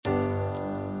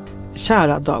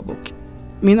Kära dagbok.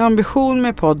 Min ambition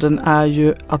med podden är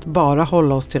ju att bara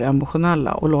hålla oss till det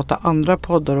emotionella och låta andra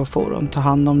poddar och forum ta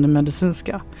hand om det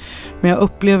medicinska. Men jag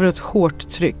upplever ett hårt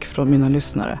tryck från mina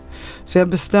lyssnare. Så jag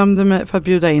bestämde mig för att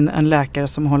bjuda in en läkare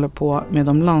som håller på med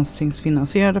de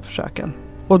landstingsfinansierade försöken.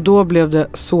 Och då blev det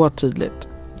så tydligt.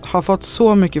 Har fått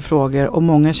så mycket frågor och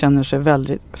många känner sig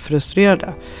väldigt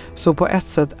frustrerade. Så på ett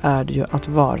sätt är det ju att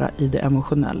vara i det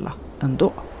emotionella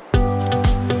ändå.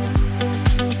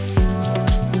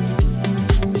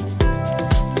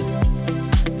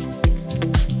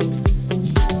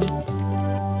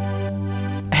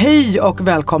 Hej och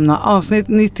välkomna avsnitt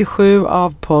 97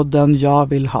 av podden Jag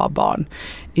vill ha barn.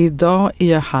 Idag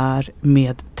är jag här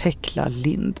med Tekla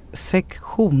Lind,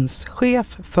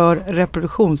 sektionschef för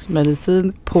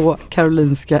reproduktionsmedicin på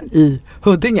Karolinska i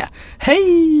Huddinge.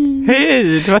 Hej!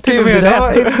 Hej, det var till och med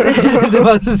rätt.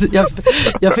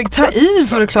 Jag fick ta i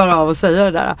för att klara av att säga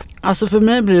det där. Alltså för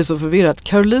mig blir det så förvirrat.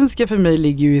 Karolinska för mig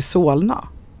ligger ju i Solna.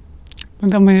 Men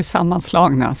de är ju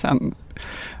sammanslagna sedan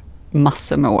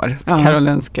massor med år. Ja.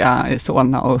 Karolinska i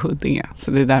Solna och Huddinge.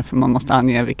 Så det är därför man måste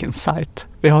ange vilken sajt.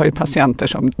 Vi har ju patienter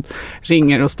som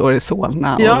ringer och står i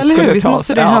Solna. Ja, och eller skulle visst ta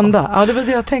måste det hända. Ja, det var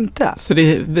det jag tänkte. Så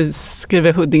vi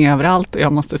skriver Huddinge överallt och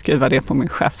jag måste skriva det på min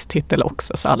chefstitel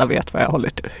också så alla vet vad jag håller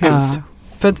till hus.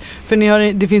 Ja.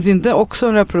 För det finns inte också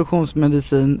en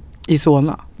reproduktionsmedicin i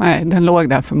Solna? Nej, den låg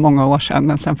där för många år sedan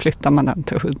men sen flyttar man den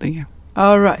till Huddinge.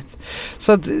 All right.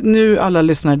 Så att nu alla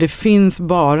lyssnare, det finns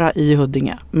bara i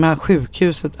Huddinge, men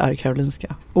sjukhuset är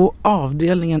Karolinska och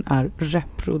avdelningen är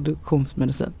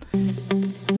reproduktionsmedicin.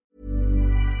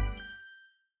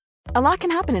 A lot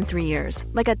can happen in 3 years,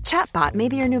 like a chatbot may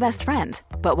be your new best friend.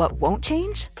 But what won't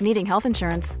change? Needing health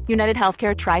insurance. United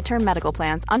Healthcare Tri-Term Medical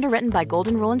Plans, underwritten by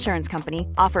Golden Rule Insurance Company,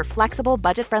 offer flexible,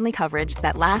 budget-friendly coverage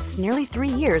that lasts nearly 3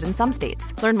 years in some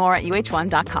states. Learn more at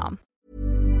uh1.com.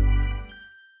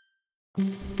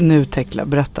 Nu Tekla,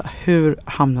 berätta, hur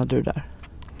hamnade du där?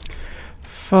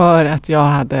 För att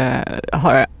jag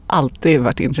har alltid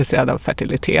varit intresserad av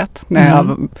fertilitet. När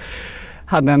jag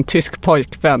hade en tysk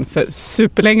pojkvän för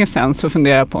superlänge sedan så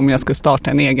funderade jag på om jag skulle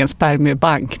starta en egen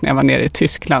spermiebank när jag var nere i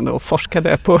Tyskland och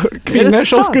forskade på kvinnor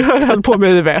som skulle höra på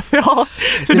med IVF. Ja,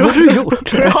 för det har du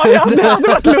gjort. Ja, det hade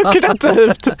varit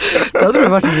lukrativt. Det hade du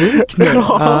varit rik nu.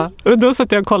 Ja, och då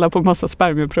satt jag och kollade på massa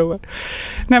spermieprover.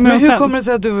 Men hur kommer det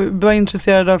sig att du var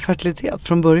intresserad av fertilitet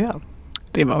från början?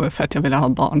 Det var väl för att jag ville ha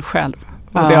barn själv.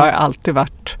 Och det har alltid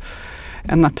varit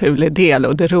en naturlig del.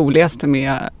 Och det roligaste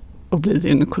med att bli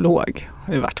gynekolog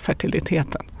har ju varit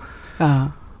fertiliteten.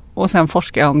 Och sen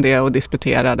forskade jag om det och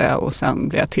disputerade och sen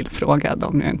blev jag tillfrågad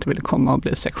om jag inte ville komma och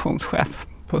bli sektionschef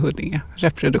på Huddinge,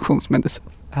 reproduktionsmedicin.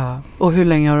 Och hur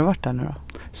länge har du varit där nu då?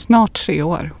 Snart 3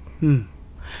 år.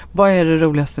 Vad är det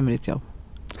roligaste med ditt jobb?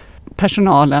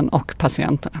 Personalen och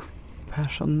patienterna.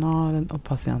 Personalen och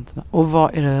patienterna. Och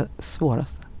vad är det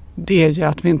svåraste? Det är ju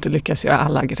att vi inte lyckas göra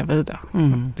alla gravida.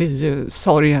 Det är ju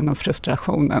sorgen och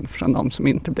frustrationen från de som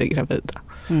inte blir gravida.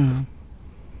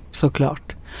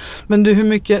 Såklart. Men du, hur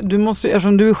mycket,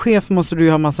 eftersom du är chef måste du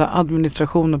ju ha massa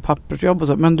administration och pappersjobb och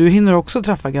så. Men du hinner också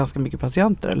träffa ganska mycket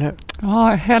patienter, eller hur? Ja,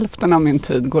 hälften av min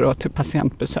tid går åt till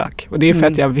patientbesök. Och det är för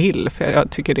att jag vill, för jag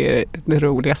tycker det är det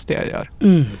roligaste jag gör.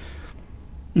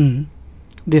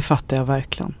 Det fattar jag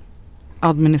verkligen.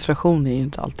 Administration är ju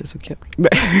inte alltid så kul.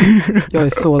 Jag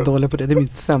är så dålig på det. Det är min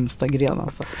sämsta gren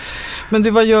alltså. Men du,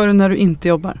 vad gör du när du inte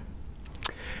jobbar?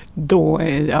 Då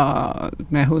är jag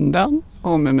med hunden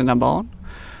och med mina barn.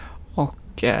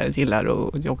 Och gillar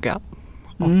att jogga.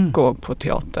 Och gå på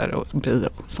teater och bio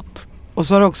och sånt. Och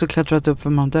så har du också klättrat upp för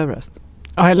Mount Everest.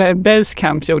 Ja, eller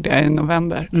Basecamp gjorde jag i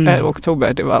november.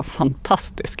 Oktober, det var en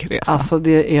fantastisk resa. Alltså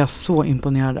det är jag så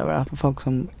imponerad över. Att folk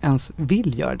som ens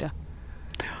vill göra det.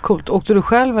 Coolt. Åkte du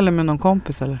själv eller med någon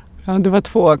kompis eller? Ja, det var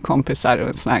 2 kompisar och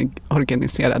en sån här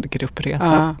organiserad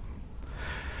gruppresa.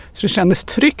 Så det kändes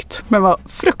tryggt men var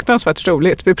fruktansvärt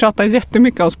roligt. Vi pratade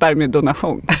jättemycket om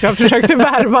spermiedonation. Jag försökte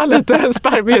värva lite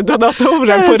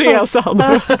spermiedonatorer på resan.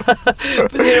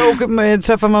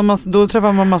 Då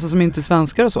träffar man massa som inte är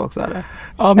svenskar och så också eller?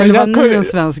 Ja, men eller var ni en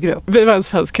svensk grupp? Vi var en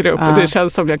svensk grupp och det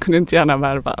känns som jag kunde inte gärna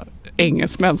värva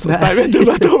engelsmän som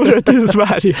spermiedonatorer till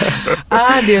Sverige.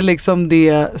 Är det liksom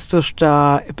det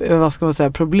största, vad ska man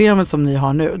säga, problemet som ni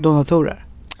har nu, donatorer?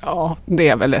 Ja, det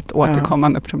är väl ett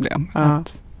återkommande problem.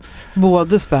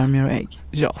 Både spermier och ägg?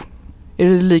 Ja. Är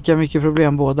det lika mycket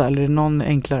problem båda eller är det någon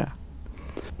enklare?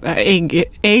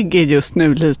 Ägg är just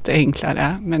nu lite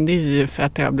enklare, men det är ju för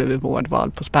att det har blivit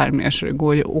vårdval på spermier så det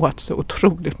går ju åt så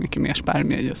otroligt mycket mer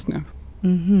spermier just nu.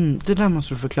 Det där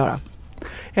måste du förklara.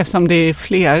 Eftersom det är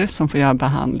fler som får göra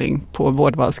behandling på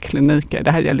vårdvalskliniker,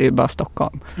 det här gäller ju bara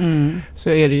Stockholm, så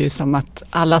är det ju som att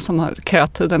alla som har,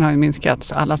 kötiden har ju minskat,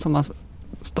 så alla som har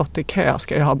stått i kö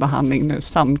ska ju ha behandling nu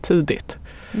samtidigt.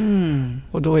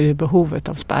 Och då är ju behovet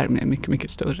av spermier mycket, mycket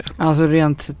större. Alltså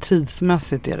rent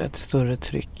tidsmässigt är det ett större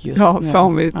tryck just nu. Ja, för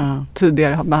om vi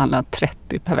tidigare har behandlat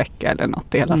 30 per vecka eller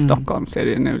något i hela Stockholm, så är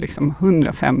det ju nu liksom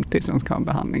 150 som ska ha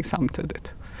behandling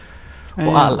samtidigt.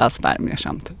 Och alla spermier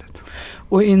samtidigt.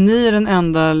 Och är ni den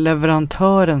enda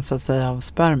leverantören så att säga av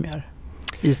spermier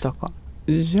i Stockholm?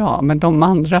 Ja, men de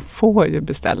andra får ju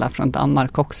beställa från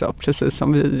Danmark också, precis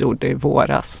som vi gjorde i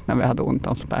våras när vi hade ont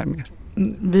om spermier.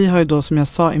 Vi har ju då, som jag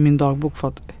sa i min dagbok,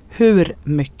 fått hur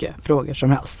mycket frågor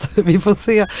som helst. Vi får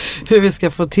se hur vi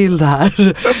ska få till det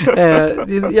här.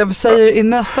 Jag säger i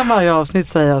nästan varje avsnitt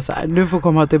säger jag så här: du får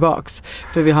komma tillbaks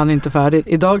för vi hann inte färdigt.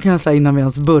 Idag kan jag säga innan vi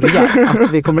ens börjar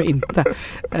att vi kommer inte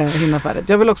hinna färdigt.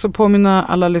 Jag vill också påminna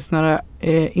alla lyssnare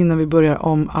innan vi börjar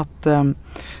om att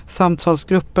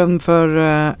samtalsgruppen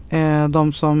för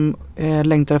de som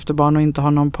längtar efter barn och inte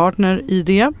har någon partner i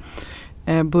det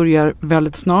börjar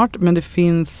väldigt snart, men det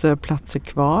finns platser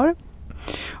kvar.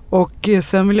 Och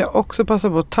sen vill jag också passa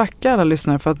på att tacka alla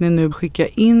lyssnare för att ni nu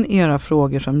skickar in era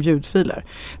frågor som ljudfiler.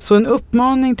 Så en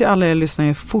uppmaning till alla er lyssnare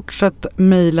är: fortsätt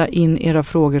mejla in era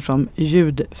frågor som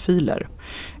ljudfiler.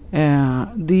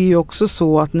 Det är ju också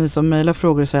så att ni som mejlar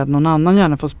frågor säger att någon annan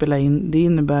gärna får spela in. Det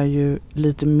innebär ju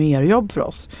lite mer jobb för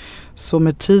oss. Så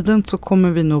med tiden så kommer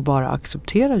vi nog bara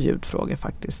acceptera ljudfrågor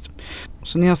faktiskt.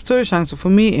 Så ni har större chans att få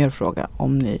med er fråga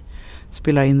om ni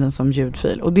spelar in den som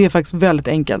ljudfil. Och det är faktiskt väldigt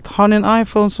enkelt. Har ni en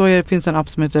iPhone så finns en app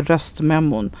som heter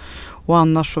Röstmemon. Och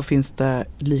annars så finns det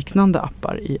liknande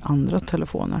appar i andra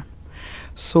telefoner.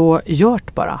 Så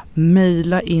gjort bara.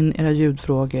 Mejla in era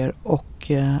ljudfrågor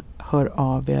och hör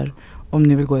av er om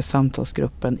ni vill gå i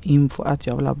samtalsgruppen.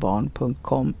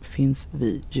 info@javvillabarn.com finns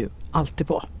vi ju alltid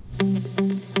på.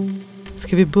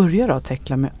 Ska vi börja då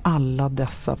Tekla med alla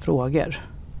dessa frågor?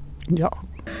 Ja.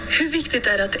 Hur viktigt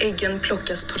är det att äggen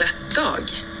plockas på rätt dag?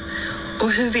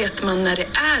 Och hur vet man när det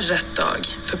är rätt dag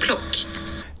för plock?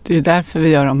 Det är därför vi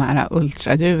gör de här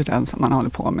ultraljuden som man håller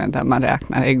på med, där man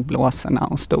räknar äggblåsorna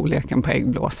och storleken på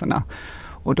äggblåsorna.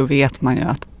 Och då vet man ju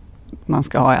att man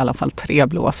ska ha i alla fall 3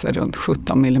 blåsor runt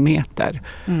 17 millimeter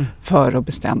för att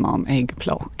bestämma om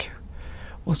äggplock.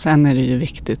 Och sen är det ju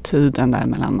viktigt tiden där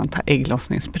mellan man tar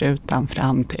ägglossningssprutan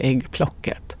fram till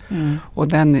äggplocket. Och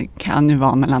den kan ju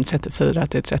vara mellan 34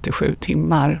 till 37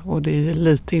 timmar. Och det är ju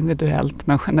lite individuellt,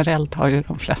 men generellt har ju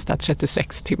de flesta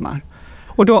 36 timmar.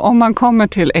 Och då om man kommer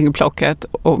till äggplocket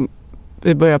och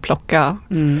vi börjar plocka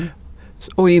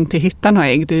och inte hittar några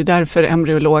ägg. Det är ju därför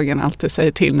embryologen alltid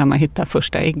säger till när man hittar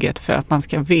första ägget, för att man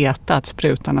ska veta att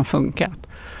sprutan har funkat.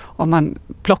 Om man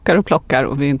plockar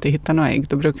och vi inte hittar några ägg,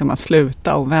 då brukar man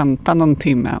sluta och vänta någon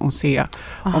timme och se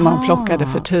om man plockade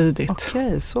för tidigt.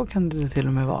 Okej, så kan det till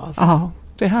och med vara. Alltså. Ja,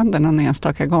 det händer någon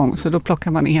enstaka gång. Så då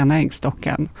plockar man ena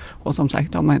äggstocken. Och som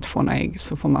sagt, om man inte får några ägg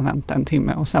så får man vänta en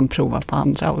timme och sen prova på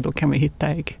andra och då kan vi hitta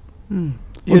ägg.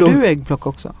 Gör du äggplock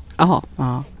också? Ja.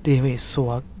 Ja, det är ju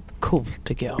så coolt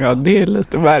tycker jag. Ja, det är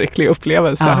lite verklig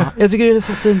upplevelse. Ja, jag tycker det är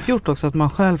så fint gjort också att man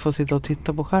själv får sitta och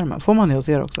titta på skärmen. Får man det hos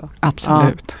er också?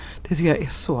 Absolut. Ja, det tycker jag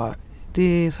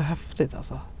är så häftigt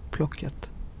alltså,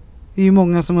 plocket. Det är ju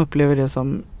många som upplever det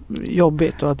som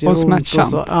jobbigt och att göra ont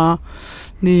smärtsamt. och så. Ja,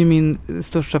 det är ju min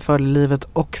största fördel i livet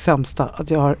och sämsta, att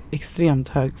jag har extremt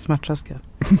hög smärttröskel.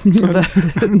 Så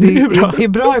det är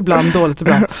bra ibland, dåligt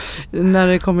ibland. När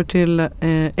det kommer till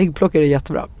äggplock är det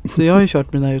jättebra. Så jag har ju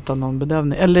kört mina utan någon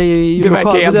bedövning. Eller det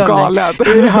verkar helt galet.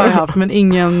 Det har jag haft, men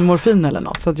ingen morfin eller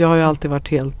något. Så att jag har ju alltid varit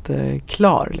helt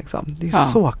klar liksom. Det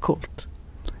är så coolt.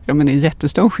 Ja, men det är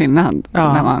jättestor skillnad.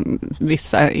 När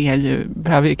vissa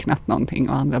behöver ju knappt någonting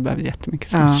och andra behöver jättemycket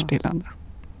smärtstillande.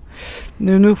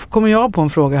 Nu kommer jag på en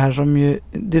fråga här som ju,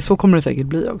 så kommer det säkert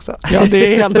bli också. Ja,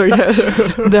 det är helt okej.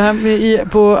 Det här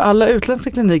med, på alla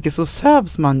utländska kliniker så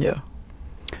sövs man ju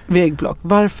vid äggplock.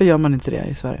 Varför gör man inte det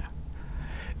i Sverige?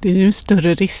 Det är ju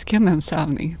större risker med en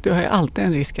sövning. Du har ju alltid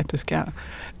en risk att du ska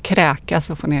kräkas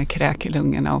och få ner kräk i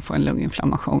lungorna och få en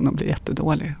lunginflammation och bli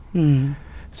jättedålig.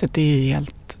 Så det är ju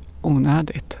helt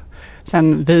onödigt.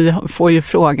 Sen vi får ju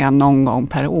frågan någon gång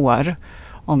per år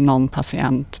om någon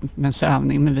patient med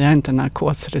sövning, men vi har inte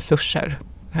narkosresurser.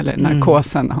 Eller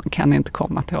narkosen kan inte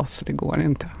komma till oss, så det går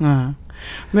inte.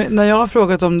 Men när jag har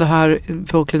frågat om det här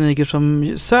på kliniker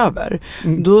som söver,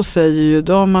 då säger ju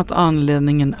de att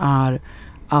anledningen är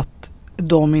att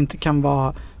de inte kan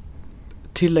vara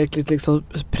tillräckligt liksom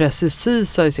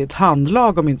precisa i sitt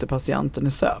handlag om inte patienten är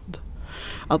sövd.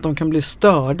 Att de kan bli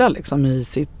störda liksom i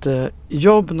sitt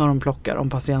jobb när de plockar, om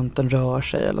patienten rör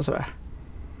sig eller sådär.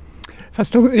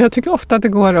 Fast jag tycker ofta att det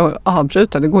går att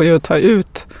avbryta. Det går ju att ta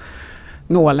ut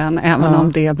nålen, även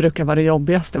om det brukar vara det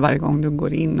jobbigaste varje gång du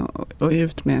går in och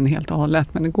ut med den helt och hållet.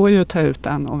 Men det går ju att ta ut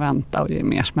den och vänta och ge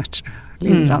mer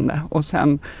smärtlindrande. Och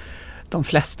sen de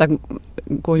flesta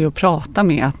går ju att prata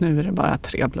med att nu är det bara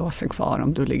 3 blåsor kvar,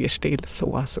 om du ligger still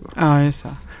så ja, just det.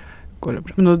 Går det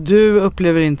bra. Men du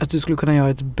upplever inte att du skulle kunna göra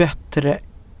ett bättre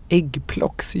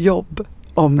äggplocksjobb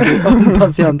om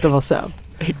patienten var sövd?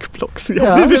 Äggplocksjobb.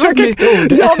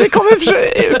 Ja, vi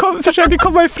kommer försöka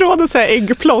komma ifrån att säga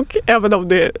äggplock, även om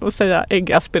det är att säga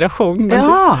äggaspiration.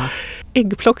 Men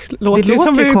äggplock låter ju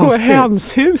som vi går i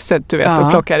hönshuset, du vet,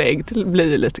 och plockar ägg. Det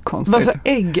blir lite konstigt. Alltså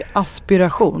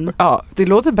äggaspiration? Ja. Det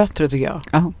låter bättre, tycker jag.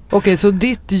 Ja. Okej, så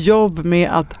ditt jobb med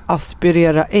att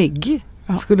aspirera ägg,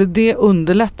 skulle det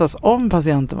underlättas om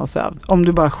patienten var sövd? Om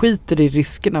du bara skiter i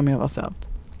riskerna med att vara sövd?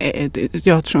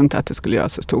 Jag tror inte att det skulle göra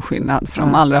så stor skillnad. För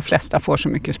de allra flesta får så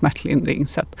mycket smärtlindring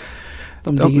så att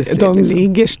de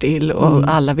ligger still och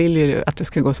alla vill ju att det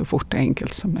ska gå så fort och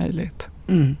enkelt som möjligt.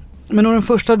 Mm. Men den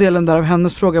första delen där av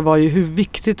hennes fråga var ju hur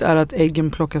viktigt är att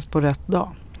äggen plockas på rätt dag?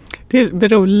 Det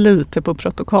beror lite på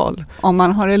protokoll. Om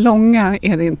man har det långa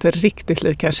är det inte riktigt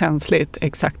lika känsligt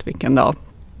exakt vilken dag.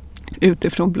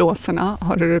 Utifrån blåsorna.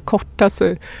 Har du det korta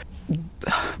så,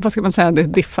 vad ska man säga, det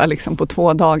diffar liksom på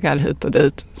 2 dagar hit och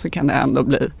dit, så kan det ändå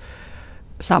bli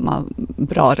samma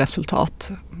bra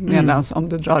resultat. Medan om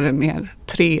du drar det mer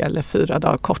 3 eller 4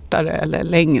 dagar kortare eller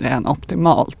längre än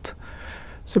optimalt,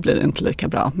 så blir det inte lika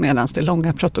bra. Medan det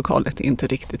långa protokollet är inte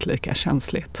riktigt lika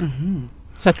känsligt. Mm.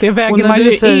 Så att det väger man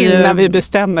ju in när vi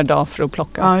bestämmer dag för att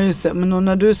plocka. Ja, just det. Men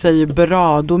när du säger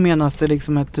bra, då menas det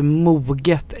liksom ett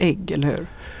moget ägg, eller hur?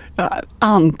 Ja,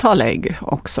 antal ägg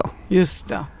också. Just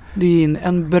det. Det är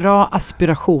en bra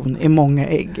aspiration i många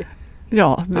ägg.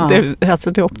 Ja,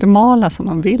 alltså det optimala som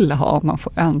man vill ha, om man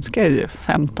får önska, är ju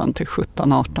 15 till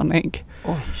 17, 18 ägg.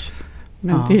 Oj.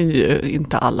 Men det är ju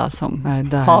inte alla som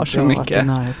har så mycket.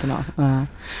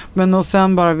 Men och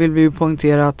sen bara vill vi ju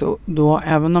poängtera att då,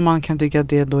 även om man kan tycka att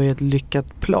det då är ett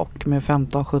lyckat plock med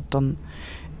 15-17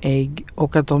 ägg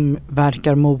och att de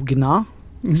verkar mogna.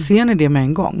 Ser ni det med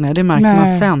en gång? Nej, det märker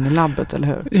man sen i labbet, eller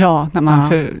hur? Ja, när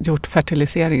man gjort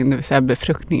fertiliseringen, det vill säga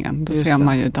befruktningen, då ser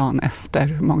man ju dagen efter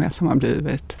hur många som har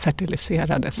blivit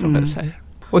fertiliserade, som vi säger.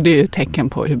 Och det är ju ett tecken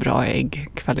på hur bra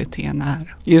äggkvaliteten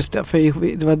är. Just det,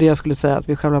 för det var det jag skulle säga, att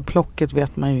vid själva plocket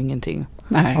vet man ju ingenting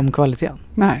om kvaliteten.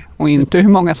 Nej, och inte hur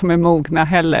många som är mogna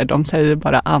heller. De säger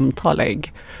bara antal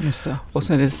ägg. Just det. Och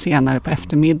så är det senare på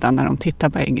eftermiddagen när de tittar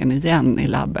på äggen igen i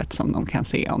labbet som de kan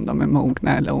se om de är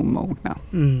mogna eller omogna.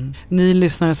 Mm. Ni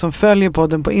lyssnare som följer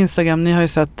podden på Instagram, ni har ju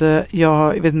sett,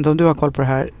 jag vet inte om du har koll på det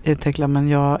här, Tekla, men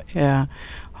jag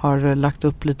har lagt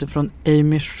upp lite från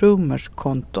Amy Schumers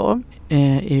konto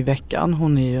i veckan.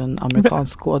 Hon är ju en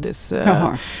amerikansk skådis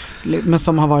men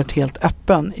som har varit helt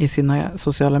öppen i sina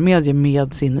sociala medier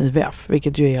med sin IVF,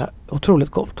 vilket ju är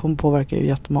otroligt coolt. Hon påverkar ju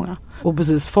jättemånga. Och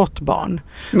precis fått barn.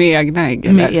 Med egna ägg?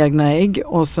 Eller? Med egna ägg.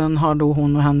 Och sen har då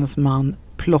hon och hennes man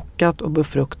plockat och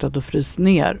befruktat och fryst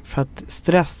ner för att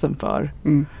stressen för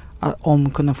om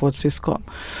kunna få ett syskon.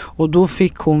 Och då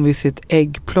fick hon vid sitt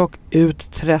äggplock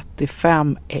ut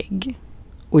 35 ägg,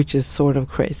 which is sort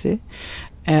of crazy,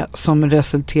 som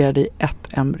resulterade i 1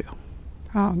 embryo.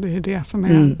 Ja, det är det som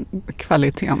är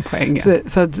kvaliteten på äggen.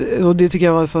 Så att, och det tycker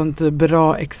jag var ett sånt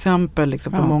bra exempel.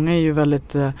 Liksom, för många är ju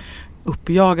väldigt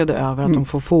uppjagade över att de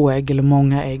får få ägg eller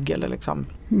många ägg. Eller liksom.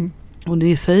 Och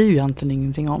det säger ju egentligen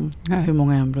ingenting om hur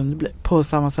många embryon det blir. På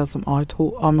samma sätt som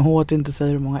AMH inte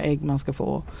säger hur många ägg man ska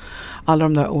få. Alla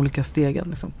de där olika stegen.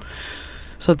 Liksom.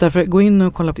 Så att därför, gå in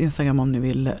och kolla på Instagram om ni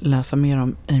vill läsa mer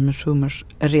om Amy Schumers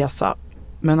resa.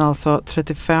 Men alltså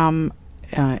 35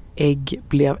 ägg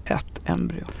blev 1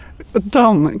 embryo.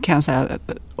 De kan jag säga,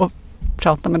 och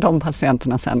prata med de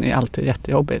patienterna sen är alltid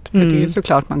jättejobbigt. För det är ju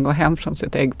såklart man går hem från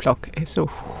sitt äggplock är så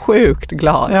sjukt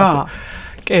glad att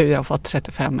gud, jag har fått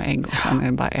 35 ägg och sen är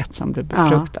det bara 1 som blir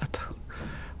befruktat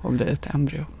och blir ett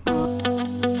embryo.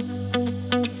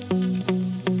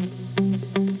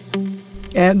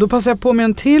 Då passar jag på med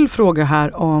en till fråga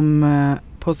här om,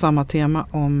 på samma tema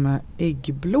om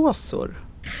äggblåsor.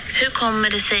 Hur kommer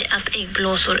det sig att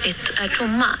äggblåsor är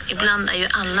tomma? Ibland är ju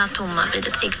alla tomma vid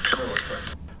ett äggplock.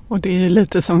 Och det är ju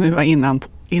lite som vi var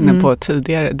inne på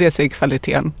tidigare. Det är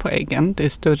kvaliteten på äggen. Det är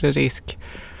större risk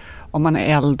om man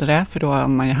är äldre, för då har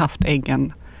man ju haft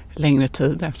äggen längre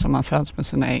tid eftersom man föds med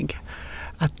sina ägg.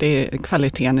 Att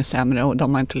kvaliteten är sämre och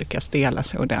de har inte lyckats dela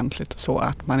sig ordentligt och så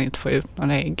att man inte får ut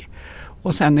några ägg.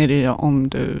 Och sen är det ju om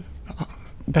du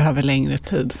behöver längre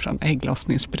tid från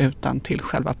ägglossningssprutan till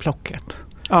själva plocket.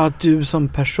 Ja, att du som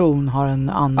person har en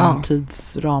annan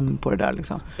tidsram på det där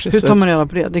liksom. Precis. Hur tar man reda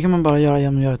på det? Det kan man bara göra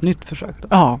genom att göra ett nytt försök då?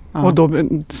 Ja, och då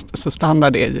så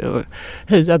standard är ju att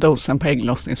höja dosen på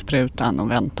ägglossningssprutan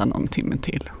och vänta någon timme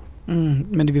till.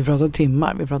 Men vi pratar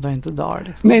timmar, vi pratar inte dagar.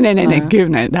 Liksom. Nej,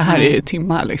 gud nej. Det här är ju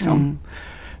timmar liksom.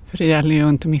 För det gäller ju att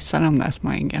inte missa de där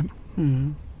små äggen.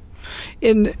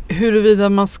 Huruvida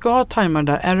man ska tajma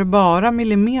det där, är det bara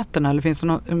millimeterna eller finns det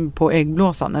något på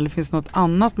äggblåsan eller finns det något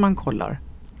annat man kollar?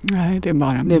 Nej, det är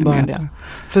bara millimeter.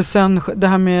 För sen det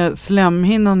här med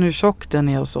slemhinnan, hur tjock den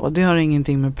är och så, det har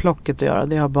ingenting med plocket att göra,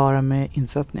 det har bara med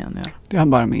insättningen att göra. Det har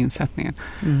bara med insättningen.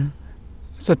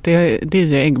 Så att det är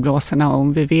ju äggblåsorna,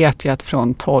 och vi vet ju att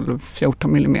från 12-14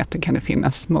 millimeter kan det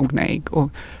finnas mogna ägg,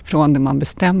 och från det man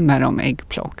bestämmer om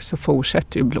äggplock så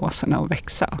fortsätter ju blåsorna att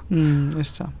växa.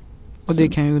 Just det. Och det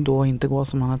kan ju då inte gå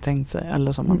som man har tänkt sig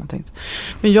eller som man har tänkt sig.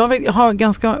 Men jag har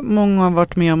ganska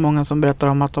varit med om många som berättar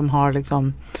om att de har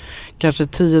liksom kanske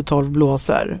 10-12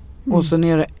 blåsor och så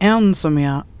är det en som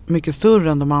är mycket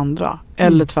större än de andra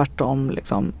eller tvärtom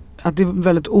liksom, att det är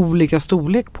väldigt olika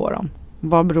storlek på dem.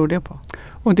 Vad beror det på?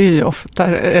 Och det är ju ofta,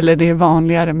 eller det är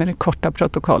vanligare med det korta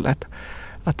protokollet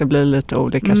att det blir lite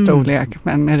olika storlek,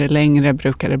 men med det längre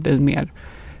brukar det bli mer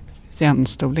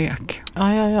jämnstorlek.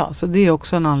 Ja. Så det är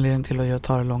också en anledning till att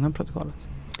ta det långa protokollet.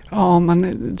 Ja,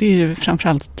 det är ju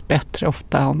framförallt bättre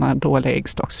ofta om man har dålig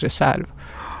äggstocksreserv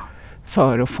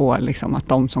för att få liksom att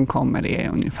de som kommer är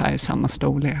ungefär i samma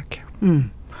storlek.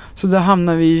 Så då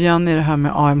hamnar vi igen i det här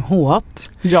med AMH.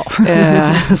 Ja.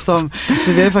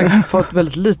 Vi har faktiskt fått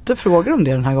väldigt lite frågor om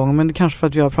det den här gången, men det kanske för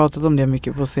att vi har pratat om det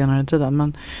mycket på senare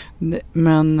tiden.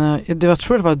 Men jag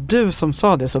tror det var du som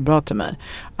sa det så bra till mig.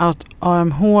 Att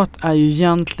AMH är ju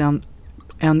egentligen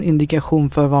en indikation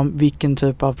för vilken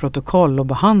typ av protokoll och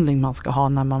behandling man ska ha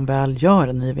när man väl gör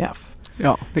en IVF.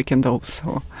 Ja, vilken dos.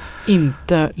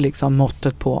 Inte liksom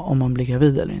måttet på om man blir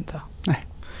gravid eller inte.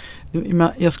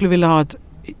 Nej. Jag skulle vilja ha ett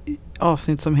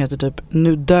avsnitt som heter typ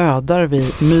nu dödar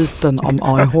vi myten om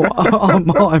AMH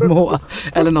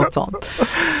eller något sånt.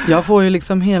 Jag får ju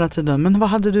liksom hela tiden, men vad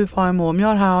hade du för AMH? Om jag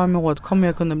har det här AMH, kommer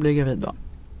jag kunna bli gravid då?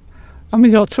 Ja,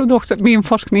 men jag trodde också att min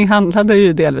forskning handlade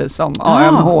ju delvis om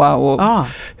AMH och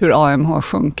hur AMH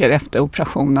sjunker efter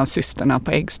operation av cysterna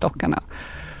på äggstockarna.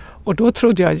 Och då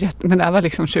trodde jag, men det här var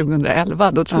liksom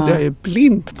 2011, då trodde jag ju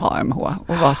blint på AMH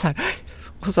och var så här,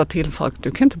 och sa till folk,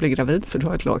 du kan inte bli gravid för du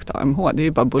har ett lågt AMH. Det är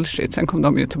ju bara bullshit. Sen kom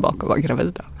de ju tillbaka och var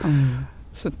gravida.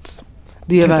 Så att,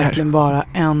 det är verkligen bara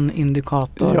en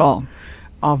indikator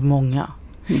av många.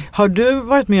 Har du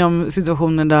varit med om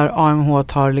situationer där AMH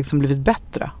har liksom blivit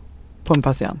bättre på en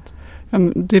patient?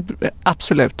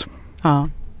 Absolut. Ja.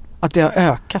 Att det har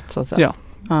ökat så att säga.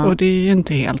 Ja. Och det är ju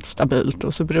inte helt stabilt.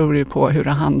 Och så beror det ju på hur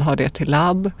han har det till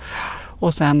labb.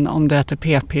 Och sen om du äter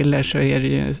p-piller så är det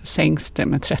ju, sänks det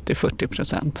med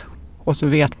 30-40%. Och så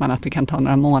vet man att det kan ta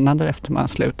några månader efter man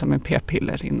slutar med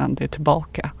p-piller innan det är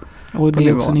tillbaka. Och det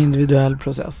är också en individuell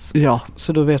process. Ja.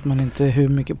 Så då vet man inte hur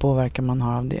mycket påverkan man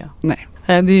har av det. Nej.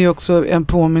 Det är ju också en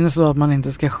påminnelse då att man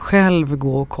inte ska själv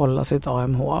gå och kolla sitt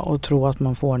AMH och tro att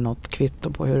man får något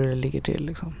kvitto på hur det ligger till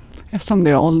liksom. Eftersom det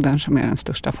är åldern som är den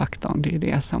största faktorn. Det är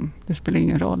det som, det spelar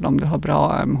ingen roll om du har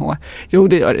bra AMH. Jo,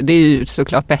 det gör det. Det är ju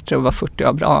såklart bättre att vara 40 och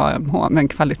ha bra AMH. Men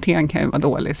kvaliteten kan ju vara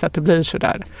dålig. Så att det blir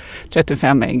sådär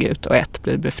 35 ägg ut och 1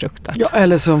 blir befruktat. Ja,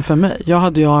 eller som för mig. Jag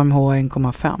hade ju AMH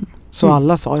 1,5. Så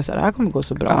alla sa ju så här, det här kommer gå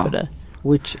så bra för dig.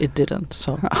 Which it didn't.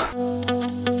 Så. Ja.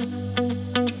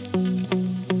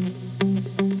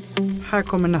 Här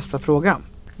kommer nästa fråga.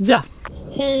 Ja.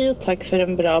 Hej och tack för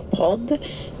en bra podd.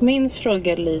 Min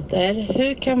fråga lyder,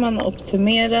 hur kan man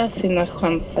optimera sina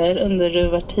chanser under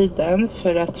ruvartiden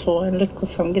för att få en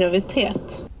lyckosam graviditet?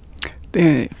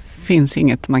 Det finns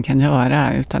inget man kan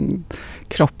göra utan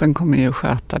kroppen kommer ju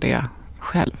sköta det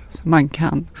själv. Så man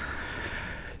kan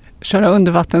köra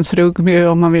undervattensrugby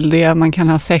om man vill det, man kan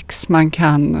ha sex, man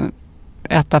kan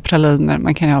äta praliner,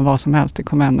 man kan göra vad som helst, det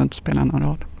kommer ändå inte spela någon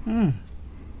roll.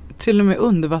 Till och med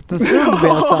undervattensrugby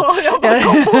alltså. Jag bara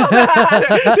kom på det här.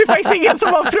 Det är faktiskt ingen som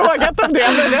har frågat om det.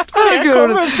 Men rätt för det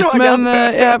kommer frågan.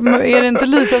 Men är det inte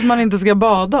lite att man inte ska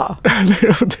bada?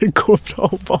 Det går bra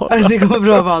att bada. Det går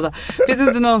bra att bada. Finns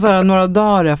det inte några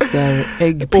dagar efter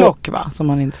äggplock som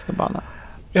man inte ska bada?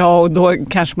 Ja, och då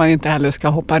kanske man inte heller ska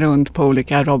hoppa runt på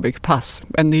olika aerobikpass.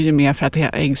 Men det är ju mer för att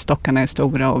äggstockarna är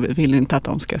stora och vi vill inte att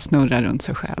de ska snurra runt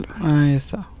sig själv. Ja, just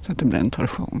så. Så att det blir en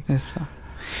torsion. Just så.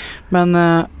 Men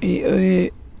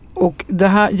och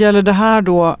gäller det här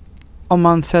då om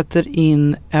man sätter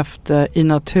in i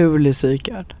naturlig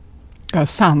cykel? Ja,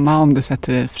 samma om du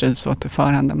sätter dig i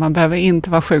frysåterförande. Man behöver inte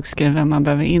vara sjukskriven, man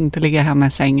behöver inte ligga hemma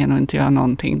i sängen och inte göra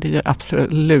någonting. Det gör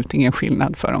absolut ingen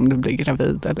skillnad för om du blir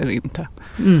gravid eller inte.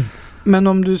 Mm. Men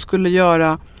om du skulle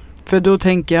göra, för då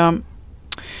tänker jag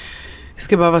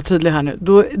ska bara vara tydlig här nu.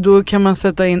 Då kan man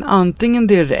sätta in antingen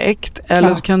direkt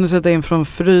eller så kan du sätta in från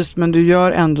fryst, men du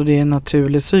gör ändå det i en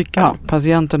naturlig cykel. Ja.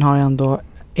 Patienten har ändå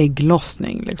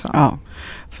ägglossning liksom. Ja.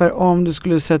 För om du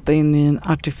skulle sätta in i en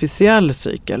artificiell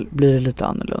cykel blir det lite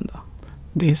annorlunda.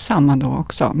 Det är samma då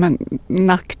också, men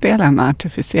nackdelen med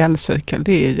artificiell cykel,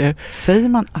 det är ju... Säger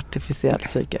man artificiell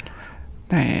cykel?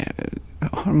 Nej,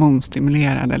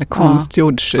 hormonstimulerad eller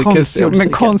konstgjord cykel. Men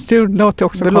konstgjord låter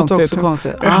också konstigt. Låter också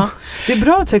konstigt. Ja. Det är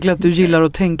bra Tekla att du gillar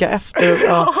att tänka efter.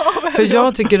 Ja. För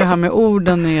jag tycker det här med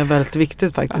orden är väldigt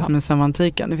viktigt faktiskt med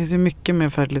semantiken. Det finns ju mycket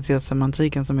med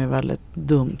fertilitetssemantiken som är väldigt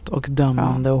dumt och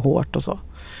dömande och hårt och så.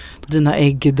 Dina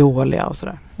ägg är dåliga och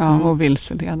sådär. Ja, och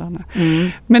vilseledande.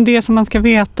 Men det som man ska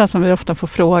veta, som vi ofta får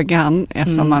frågan,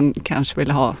 eftersom man kanske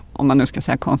vill ha, om man nu ska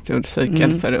säga konstgjord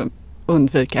cykel, för att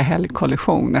undvika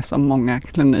helgkollision, eftersom många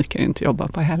kliniker inte jobbar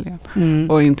på helgen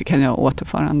och inte kan göra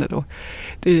återförande då.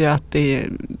 Det är ju att det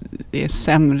är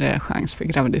sämre chans för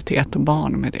graviditet och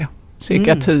barn med det.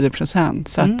 Cirka 10%.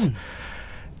 Så att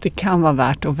det kan vara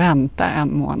värt att vänta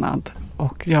en månad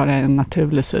och göra en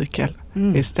naturlig cykel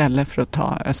istället för att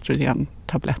ta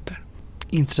östrogentabletter.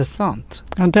 Intressant.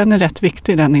 Ja, den är rätt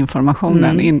viktig, den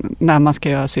informationen, när man ska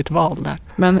göra sitt val där.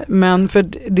 Men för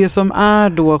det som är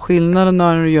då skillnaden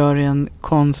när du gör en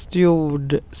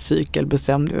konstgjord cykel,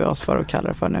 bestämde vi oss för att kalla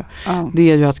det för nu.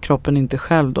 Det är ju att kroppen inte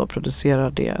själv då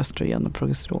producerar det östrogen och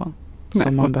progesteron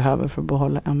som man behöver för att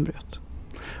behålla embryot.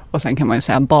 Och sen kan man ju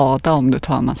säga bada om du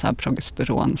tar en massa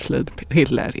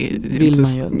progesteronslidpiller. Vill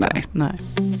man ju inte. Nej.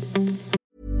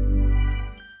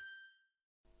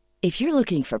 If you're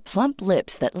looking for plump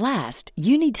lips that last,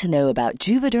 you need to know about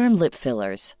Juvederm lip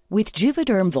fillers. With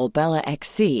Juvederm Volbella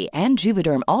XC and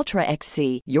Juvederm Ultra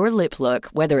XC, your lip look,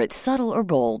 whether it's subtle or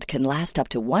bold, can last up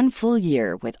to 1 full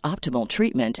year with optimal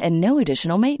treatment and no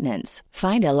additional maintenance.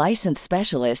 Find a licensed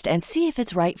specialist and see if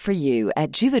it's right for you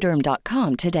at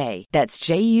Juvederm.com today. That's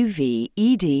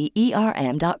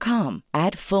JUVEDERM.com.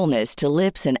 Add fullness to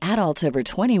lips in adults over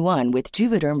 21 with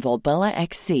Juvederm Volbella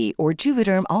XC or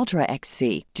Juvederm Ultra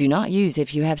XC. Do not use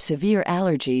if you have severe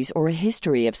allergies or a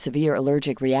history of severe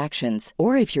allergic reactions,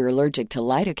 or if you're allergic to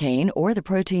lidocaine or the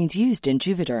proteins used in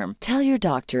Juvederm. Tell your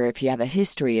doctor if you have a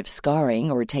history of scarring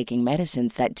or taking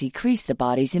medicines that decrease the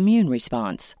body's immune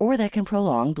response or that can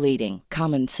prolong bleeding.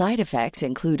 Common side effects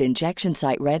include injection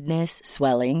site redness,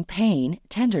 swelling, pain,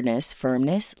 tenderness,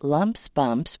 firmness, lumps,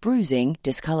 bumps, bruising,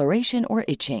 discoloration, or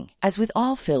itching. As with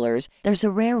all fillers, there's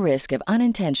a rare risk of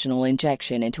unintentional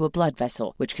injection into a blood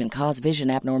vessel, which can cause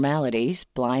vision abnormalities,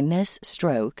 blindness,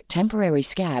 stroke, temporary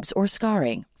scabs, or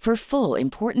scarring. For full,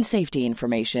 important safety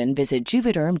information, visit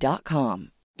Juvederm.com.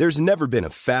 There's never been a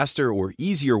faster or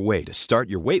easier way to start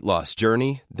your weight loss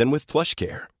journey than with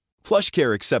PlushCare.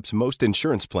 PlushCare accepts most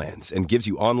insurance plans and gives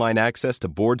you online access to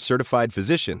board-certified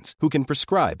physicians who can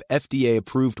prescribe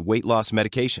FDA-approved weight loss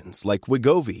medications like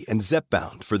Wegovy and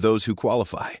Zepbound for those who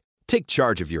qualify. Take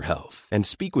charge of your health and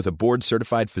speak with a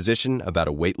board-certified physician about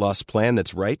a weight loss plan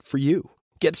that's right for you.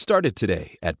 Get started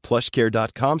today at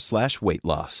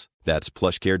plushcare.com/weightloss. That's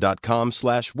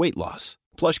plushcare.com/weightloss.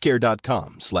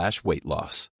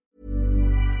 plushcare.com/weightloss.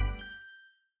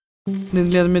 Det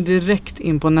leder mig direkt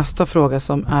in på nästa fråga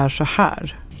som är så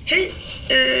här. Hej,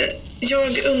 jag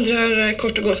undrar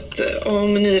kort och gott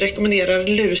om ni rekommenderar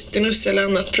Lutinus eller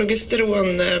annat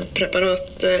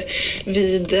progesteronpreparat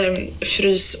vid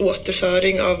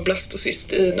frysåterföring av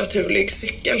blastocyst i naturlig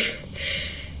cykel.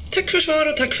 Tack för svar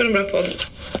och tack för en bra podd.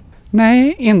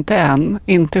 Nej, inte än.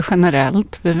 Inte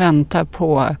generellt. Vi väntar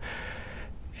på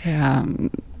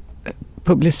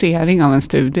publicering av en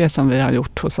studie som vi har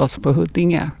gjort hos oss på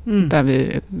Huddinge. Där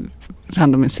vi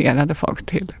randomiserade folk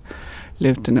till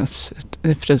Lutinus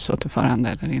i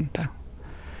frysåterförande eller inte.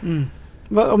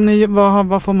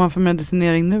 Vad får man för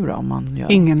medicinering nu då? Om man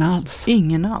gör? Ingen alls.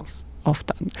 Ingen alls?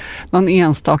 Ofta. Någon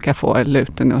enstaka får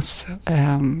Lutinus.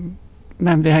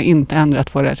 Men vi har inte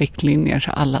ändrat våra riktlinjer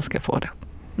så alla ska få det.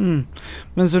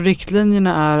 Men så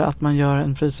riktlinjerna är att man gör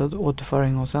en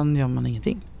frysåterföring och sen gör man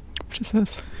ingenting?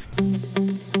 Precis.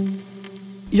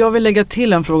 Jag vill lägga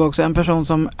till en fråga också. En person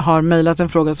som har mejlat en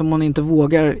fråga som hon inte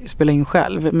vågar spela in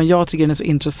själv. Men jag tycker den är så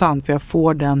intressant för jag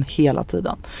får den hela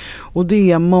tiden. Och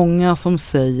det är många som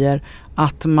säger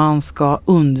att man ska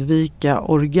undvika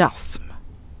orgasm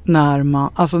när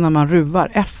man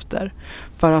ruvar efter.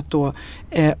 För att då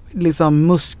liksom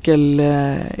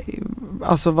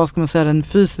alltså vad ska man säga, den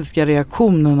fysiska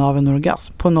reaktionen av en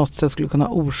orgasm på något sätt skulle kunna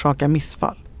orsaka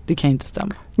missfall. Det kan ju inte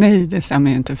stämma. Nej, det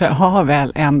stämmer ju inte. För har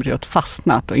väl embryot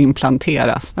fastnat och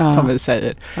implanteras, som vi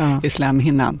säger, i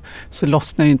slemhinnan, så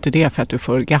lossnar ju inte det för att du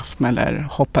får orgasm eller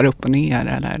hoppar upp och ner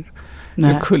eller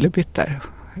kullerbyttor.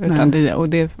 Utan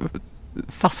det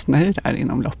fastnar ju där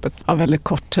inom loppet av väldigt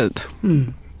kort tid.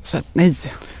 Så att nej.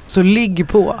 Så ligg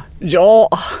på. Ja.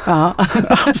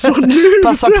 Absolut.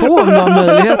 Passa på om du har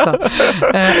möjligheten.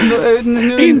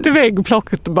 Inte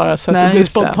väggplocket bara så att du blir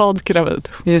spontant gravid.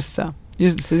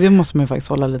 Just det, måste man ju faktiskt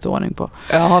hålla lite ordning på.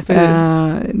 Ja,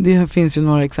 det finns ju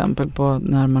några exempel på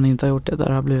när man inte har gjort det, där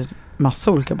det har blivit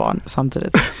massa olika barn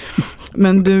samtidigt.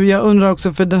 Men du, jag undrar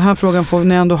också, för den här frågan får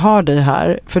ni ändå ha dig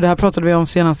här, för det här pratade vi om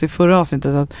senast i förra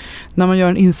avsnittet, att när man gör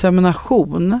en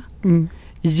insemination,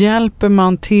 hjälper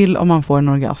man till om man får en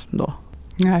orgasm då?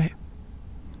 Nej.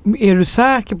 Är du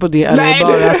säker på det? Eller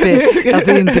bara att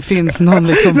det inte finns någon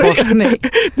liksom forskning?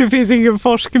 Det finns ingen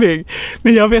forskning.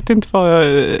 Men jag vet inte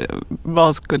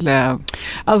vad skulle...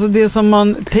 Alltså det som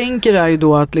man tänker är ju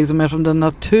då att liksom, eftersom den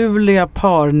naturliga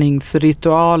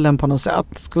parningsritualen på något sätt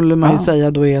skulle man ju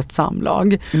säga då är ett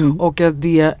samlag. Och att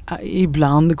det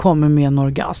ibland kommer med en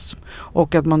orgasm.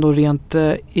 Och att man då rent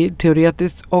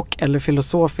teoretiskt och eller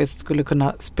filosofiskt skulle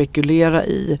kunna spekulera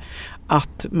i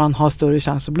att man har större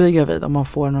chans att bli gravid om man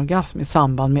får en orgasm i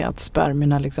samband med att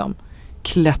spermierna liksom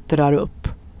klättrar upp.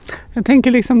 Jag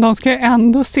tänker liksom, de ska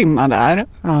ändå simma där.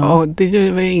 Och det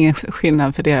gör ju ingen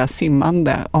skillnad för deras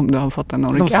simmande om du har fått en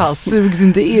orgasm. De sugs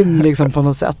inte in liksom på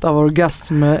något sätt av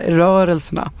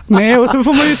orgasmrörelserna. Nej, och så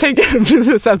får man ju tänka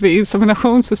precis att vid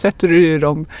insemination så sätter du ju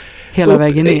dem hela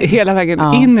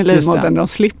vägen in i livmodern. De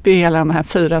slipper ju hela de här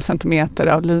 4 centimeter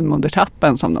av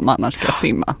livmodertappen som de annars ska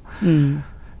simma.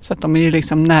 Så att de är ju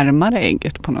liksom närmare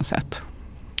ägget på något sätt.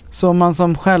 Så om man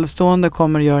som självstående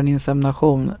kommer att göra en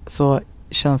insemination, så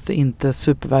känns det inte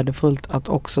supervärdefullt att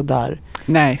också där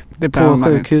på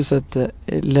sjukhuset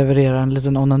leverera en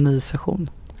liten onanisession?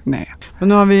 Nej. Men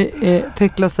nu har vi,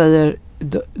 Tekla säger,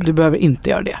 du behöver inte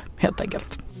göra det, helt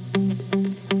enkelt.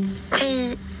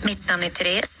 Hej, mitt namn är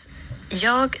Therese.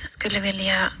 Jag skulle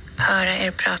vilja höra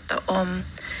er prata om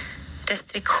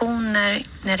restriktioner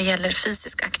när det gäller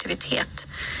fysisk aktivitet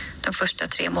de första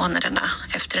 3 månaderna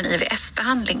efter en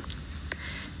IVF-behandling.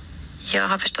 Jag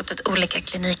har förstått att olika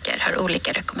kliniker har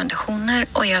olika rekommendationer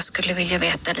och jag skulle vilja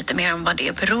veta lite mer om vad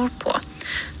det beror på.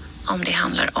 Om det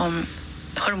handlar om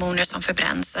hormoner som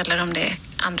förbränns eller om det är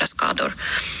andra skador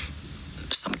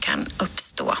som kan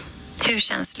uppstå. Hur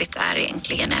känsligt är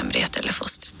egentligen embryot eller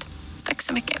fostret? Tack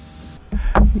så mycket.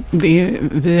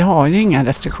 Vi har ju inga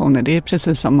restriktioner. Det är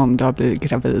precis som om du har blivit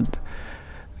gravid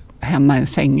hemma i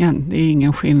sängen. Det är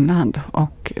ingen skillnad.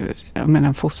 Och jag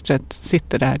menar, fostret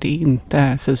sitter där. Det är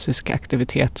inte fysisk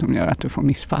aktivitet som gör att du får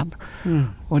missfall.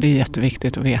 Och det är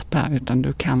jätteviktigt att veta. Utan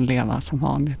du kan leva som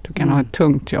vanligt. Du kan ha ett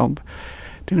tungt jobb.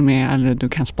 Till och med, eller du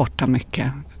kan sporta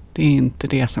mycket. Det är inte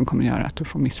det som kommer göra att du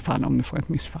får missfall om du får ett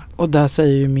missfall. Och där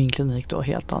säger ju min klinik då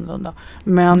helt annorlunda.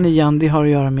 Men igen, det har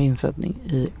att göra med insättning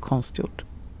i konstgjord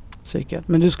cykel.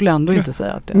 Men du skulle ändå inte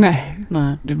säga att det... Nej.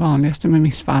 Det vanligaste med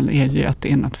missfall är ju att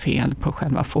det är något fel på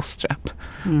själva fostret.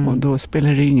 Och då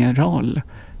spelar det ingen roll.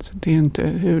 Så det är ju inte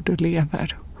hur du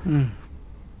lever.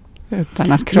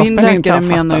 Utan att kroppen inte har fattat. Min läkare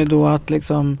menar ju då att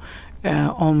liksom,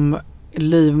 om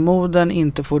livmodern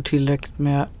inte får tillräckligt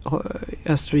med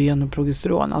östrogen och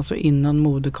progesteron, alltså innan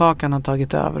moderkakan har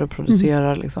tagit över och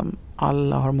producerar liksom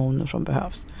alla hormoner som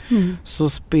behövs, så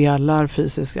spelar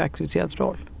fysisk aktivitet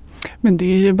roll. Men det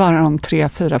är ju bara de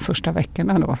 3-4 första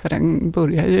veckorna då, för den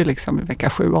börjar ju liksom i vecka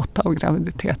 7-8 av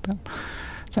graviditeten.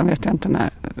 Sen vet jag inte när...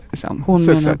 Liksom, hon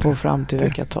menar på fram till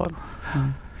vecka 12.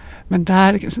 Men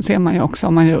där ser man ju också,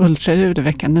 om man gör ultraljud i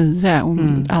vecka 9,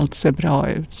 om allt ser bra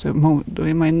ut, så då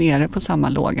är man ju nere på samma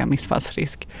låga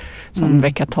missfallsrisk som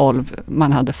vecka 12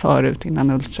 man hade förut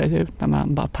innan ultraljud, när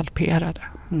man bara palperade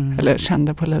eller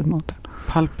kände på livmodern.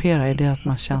 Palpera, är det att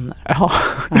man känner? Ja.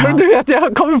 Du vet,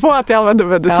 jag kommer på att jag använder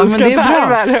medicinska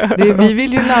termer. Vi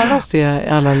vill ju lära oss det,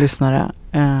 alla lyssnare.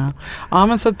 Ja,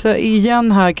 men så att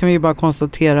igen här kan vi bara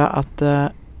konstatera att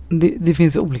det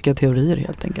finns olika teorier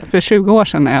helt enkelt. För 20 år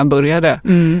sedan när jag började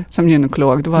som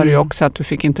gynekolog, då var det ju också att du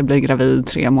fick inte bli gravid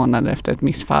 3 månader efter ett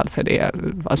missfall, för det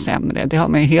var sämre. Det har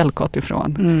man ju helt gått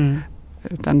ifrån.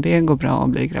 Utan det går bra att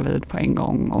bli gravid på en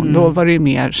gång. Och då var det ju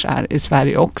mer så här i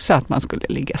Sverige också, att man skulle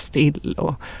ligga still.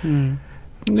 Och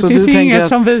det så finns ju inget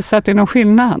som visar att det är någon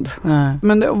skillnad. Nej.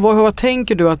 Men vad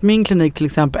tänker du att min klinik till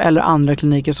exempel, eller andra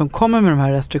kliniker som kommer med de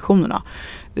här restriktionerna,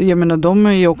 jag menar, de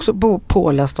är ju också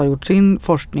pålästa och gjort sin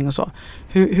forskning och så.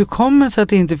 Hur kommer det sig att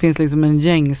det inte finns liksom en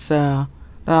gängs där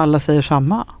alla säger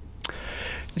samma?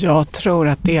 Jag tror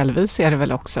att delvis är det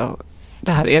väl också,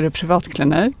 det här är det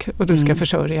privatklinik och du ska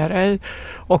försörja dig.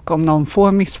 Och om någon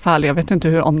får missfall, jag vet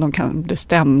inte om de kan bli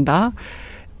stämda.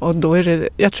 Och då är det,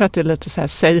 jag tror att det är lite så här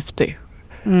safety.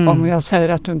 Om jag säger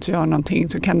att du inte gör någonting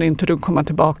så kan inte du komma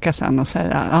tillbaka sen och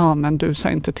säga men du sa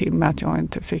inte till mig att jag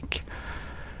inte fick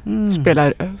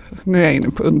spela. Nu är jag inne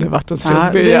på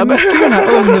undervattensrugby igen. Det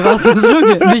är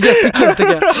undervattensrugby. Det är jättekul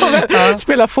tycker jag.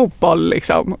 Spela fotboll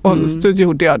liksom. Och så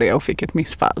gjorde jag det och fick ett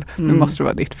missfall. Nu måste det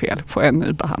vara ditt fel. Få en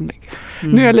ny behandling.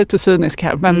 Nu är jag lite cynisk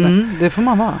här. Men, det får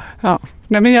man vara. Ja.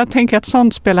 Nej, men jag tänker att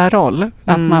sånt spelar roll.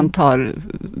 Att man tar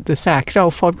det säkra.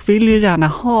 Och folk vill ju gärna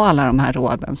ha alla de här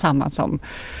råden. Samma som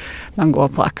man går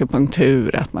på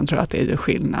akupunktur. Att man tror att det gör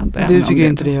skillnad. Du tycker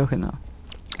inte det gör skillnad?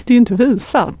 Det är ju inte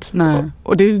visat. Nej.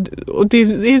 Och det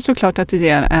är såklart att det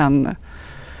ger en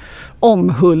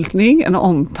omhultning, en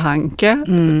omtanke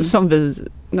som vi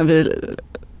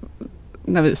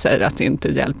när vi säger att det inte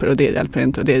hjälper och det hjälper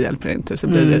inte och det hjälper inte så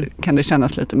kan det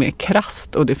kännas lite mer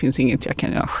krasst och det finns inget jag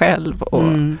kan göra själv och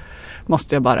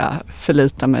måste jag bara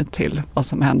förlita mig till vad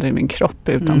som händer i min kropp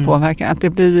utan påverkan. Att det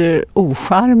blir ju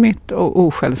ocharmigt och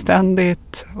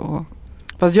osjälvständigt och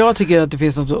fast jag tycker att det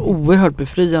finns något så oerhört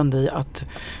befriande i att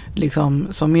liksom,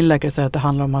 som min läkare säger att det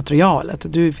handlar om materialet.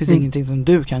 Det finns ingenting som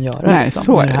du kan göra. Nej, liksom,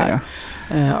 så är det här.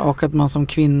 Och att man som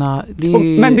kvinna...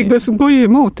 Men det går ju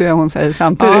emot det hon säger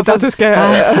samtidigt. Att du ska... det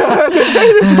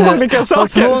säger två olika saker.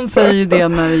 Fast hon säger ju det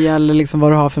när det gäller liksom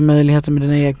vad du har för möjligheter med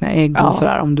dina egna ägg och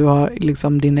sådär. Om du har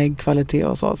liksom din äggkvalitet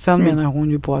och så. Sen menar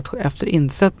hon ju på att efter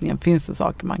insättningen finns det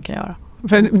saker man kan göra.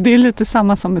 För det är lite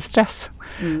samma som med stress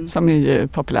som är ju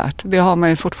populärt. Det har man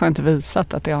ju fortfarande inte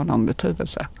visat att det har någon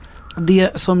betydelse.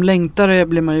 Det som längtare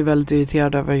blir man ju väldigt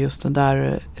irriterad över just det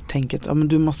där tänket. Ja, men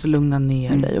du måste lugna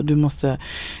ner dig och du måste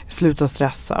sluta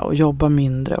stressa och jobba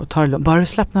mindre och ta det lugnt. Bara du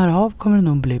slappnar av kommer det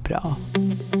nog bli bra.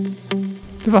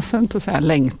 Det var fint att säga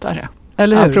längtare.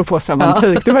 Eller hur? Apropå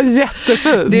semantik. Ja. Det var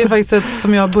jättefint. Det är faktiskt ett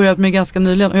som jag har börjat med ganska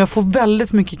nyligen och jag får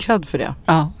väldigt mycket cred för det.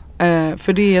 Ja.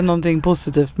 För det är någonting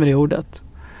positivt med det ordet.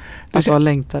 Att vara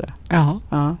längtare.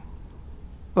 Ja.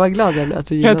 Vad glad jag blev att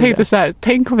du gillade det. Jag tänkte så här,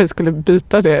 tänk om vi skulle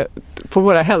byta det på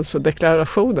våra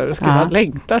hälsodeklarationer och skriva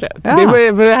längtare. Ja. Det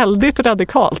var väldigt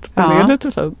radikalt, men det är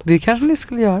lite fint. Det kanske ni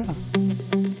skulle göra.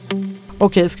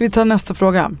 Okej, ska vi ta nästa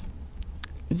fråga?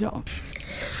 Ja.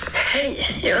 Hej,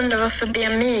 jag undrar varför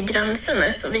BMI-gränsen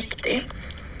är så viktig.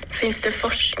 Finns det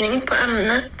forskning på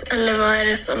ämnet eller vad är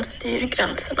det som styr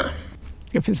gränserna?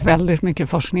 Det finns väldigt mycket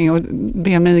forskning och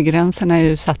BMI-gränserna är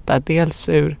ju satta dels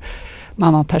ur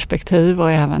mammaperspektiv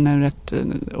och även ur ett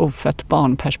ofött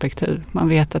barnperspektiv. Man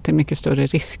vet att det är mycket större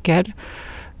risker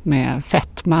med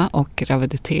fetma och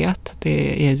graviditet.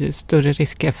 Det är ju större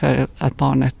risker för att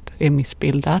barnet är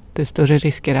missbildat. Det är större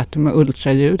risker att du med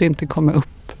ultraljud inte kommer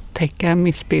upptäcka en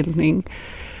missbildning.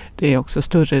 Det är också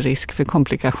större risk för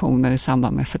komplikationer i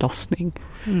samband med förlossning.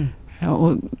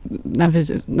 Och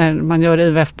när man gör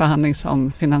IVF-behandling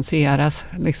som finansieras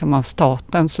liksom av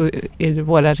staten så är ju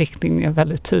våra riktlinjer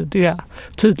väldigt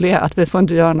tydliga att vi får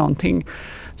inte göra någonting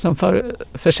som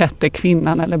försätter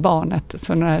kvinnan eller barnet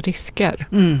för några risker.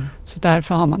 Så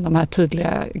därför har man de här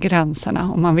tydliga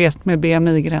gränserna. Och man vet med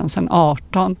BMI-gränsen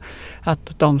 18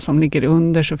 att de som ligger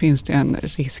under så finns det en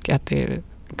risk att det är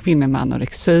kvinnor med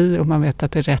anorexi och man vet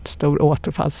att det är rätt stor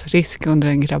återfallsrisk under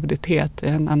en graviditet i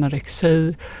en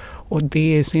anorexi. Och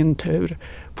det i sin tur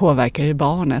påverkar ju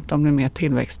barnet. De blir mer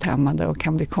tillväxthämmade och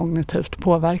kan bli kognitivt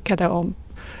påverkade om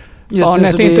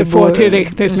barnet inte får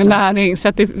tillräckligt med näring. Så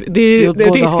att det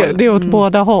är åt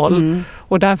båda håll.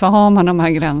 Och därför har man de här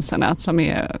gränserna som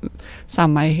är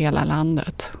samma i hela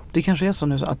landet. Det kanske är så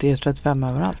nu att det är 35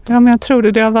 överallt? Ja, men jag tror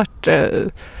det har varit...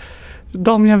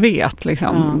 De jag vet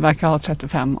verkar ha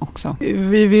 35 också.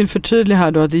 Vi vill förtydliga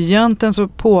här då att egentligen så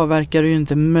påverkar det ju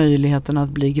inte möjligheten att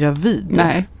bli gravid.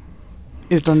 Nej.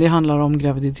 Utan det handlar om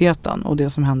graviditeten och det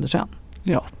som händer sen.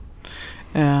 Ja.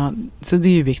 Så det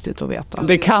är ju viktigt att veta.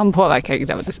 Det kan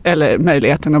påverka eller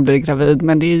möjligheten att bli gravid,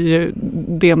 men det är ju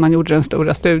det man gjorde den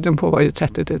stora studien på var ju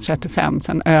 30-35.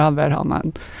 Sen över har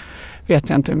man, vet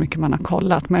jag inte hur mycket man har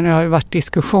kollat, men det har ju varit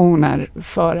diskussioner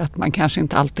för att man kanske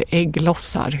inte alltid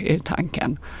ägglossar i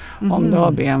tanken. Om du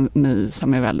har BMI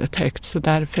som är väldigt högt, så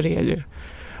därför är ju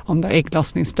om du har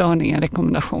ägglossningsstörning en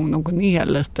rekommendation att gå ner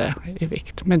lite i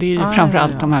vikt. Men det är ju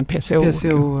framförallt de här PCO.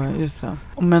 Just det.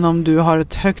 Men om du har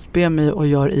ett högt BMI och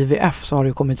gör IVF så har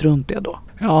du kommit runt det då?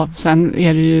 Ja, sen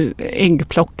är det ju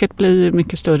äggplocket blir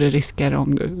mycket större risker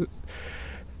om du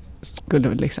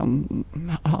skulle liksom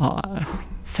ha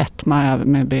fetma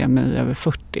med BMI över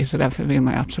 40, så därför vill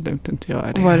man ju absolut inte göra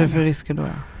det. Och vad är det för risker då?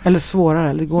 Eller svårare?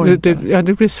 Eller det går inte?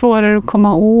 Det blir svårare att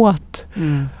komma åt.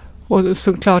 Och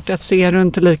såklart att ser du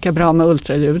inte lika bra med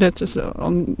ultraljudet, så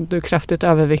om du är kraftigt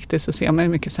överviktig så ser man ju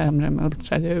mycket sämre med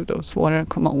ultraljud och svårare att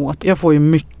komma åt. Jag får ju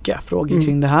mycket frågor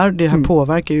kring det här. Det här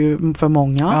påverkar ju för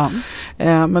många.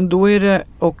 Ja. Men då är det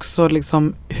också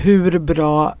liksom hur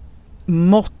bra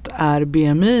mått är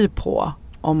BMI på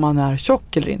om man är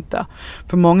tjock eller inte.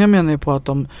 För många menar ju på att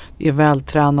de är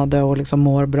vältränade och liksom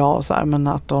mår bra och så här, men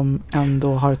att de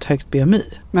ändå har ett högt BMI.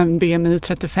 Men BMI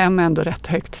 35 är ändå rätt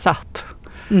högt satt.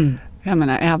 Jag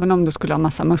menar, även om du skulle ha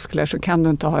massa muskler så kan du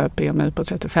inte ha ett BMI på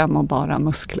 35 och bara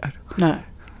muskler. Nej.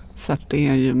 Så att det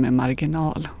är ju med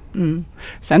marginal.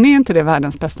 Sen är inte det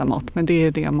världens bästa mått, men det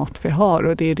är det mått vi har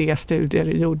och det är det studier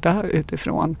är gjorda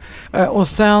utifrån. Och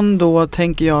sen då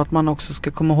tänker jag att man också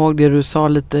ska komma ihåg det du sa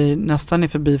lite nästan i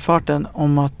förbifarten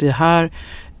om att det här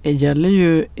gäller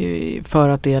ju för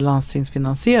att det är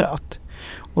landstingsfinansierat.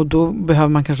 Och då behöver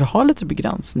man kanske ha lite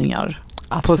begränsningar.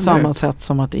 Absolut. På samma sätt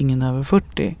som att ingen över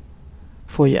 40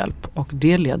 får hjälp. Och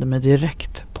det leder mig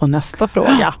direkt på nästa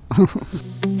fråga.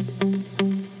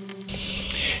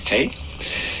 Hej.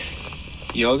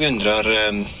 Jag undrar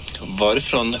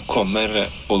varifrån kommer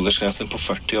åldersgränsen på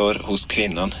 40 år hos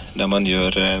kvinnan när man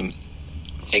gör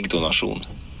äggdonation?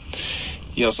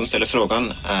 Jag som ställer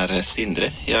frågan är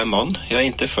Sindre. Jag är man, jag är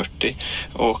inte 40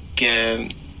 och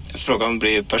frågan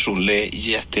blir personligen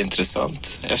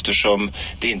jätteintressant eftersom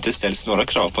det inte ställs några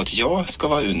krav på att jag ska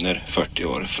vara under 40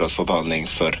 år för att få behandling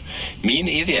för min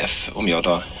IVF om jag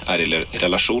då är i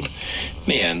relation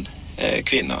med en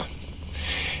kvinna.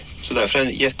 Så därför är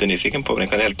jag jättenyfiken på om ni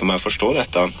kan hjälpa mig att förstå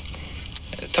detta.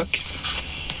 Tack.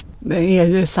 Det är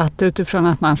ju satt utifrån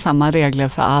att man har samma regler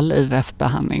för all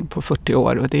IVF-behandling på 40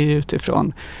 år och det är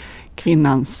utifrån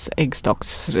kvinnans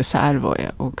äggstocksreserv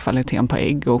och kvaliteten på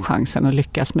ägg och chansen att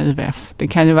lyckas med IVF. Det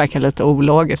kan ju verka lite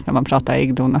ologiskt när man pratar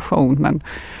äggdonation, men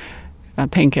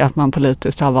jag tänker att man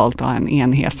politiskt har valt att ha en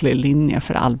enhetlig linje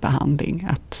för all behandling.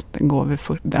 Att den går vid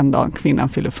den dagen kvinnan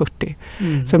fyller 40.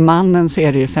 För mannen så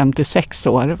är det ju 56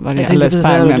 år vad det gäller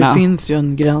spermierna. Det finns ju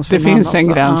en gräns för männen också. Det finns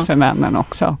en gräns för männen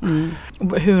också.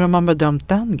 Hur har man bedömt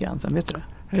den gränsen, vet du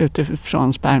det?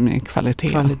 Utifrån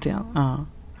spermiekvalitet. Kvaliteten, ja.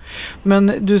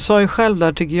 Men du sa ju själv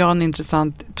där, tycker jag, en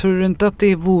intressant. Tror du inte att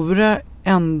det vore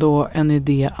ändå en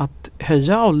idé att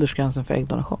höja åldersgränsen för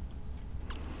äggdonation?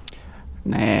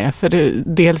 Nej, för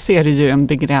dels är det ju en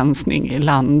begränsning i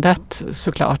landet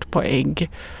såklart på ägg.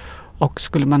 Och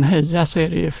skulle man höja så är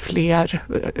det ju fler.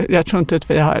 Jag tror inte att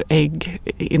vi har ägg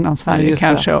inom Sverige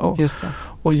kanske.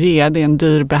 Och ge det en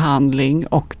dyr behandling.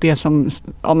 Och det som,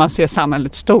 om man ser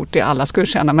samhället stort, det alla skulle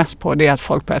känna mest på, det är att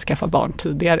folk börjar skaffa barn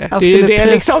tidigare. Jag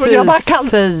skulle jag bara kan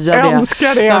säga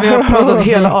önska det. Ja, vi har pratat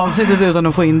hela avsnittet utan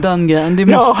att få in den grejen. Det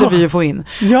måste vi ju få in.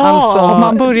 Ja, alltså, om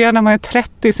man börjar när man är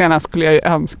 30 senast skulle jag ju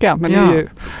önska. Men det är ju...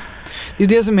 Det är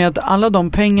det som är att alla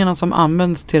de pengarna som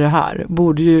används till det här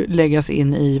borde ju läggas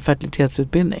in i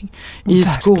fertilitetsutbildning. I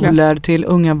skolor, till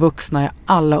unga vuxna i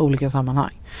alla olika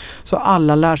sammanhang. Så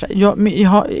alla lär sig.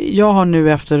 Jag har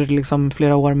nu efter liksom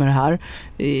flera år med det här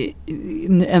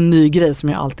en ny grej som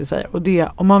jag alltid säger. Och det är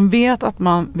om man vet att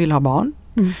man vill ha barn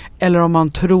eller om man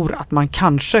tror att man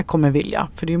kanske kommer vilja.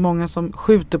 För det är många som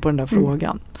skjuter på den där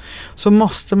frågan. Så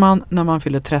måste man när man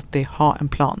fyller 30 ha en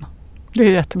plan. Det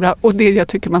är jättebra. Och det jag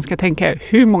tycker man ska tänka är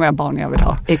hur många barn jag vill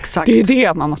ha. Exakt. Det är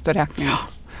det man måste räkna med.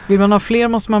 Vill man ha fler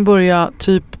måste man börja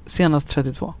typ senast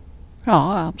 32.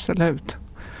 Ja, absolut.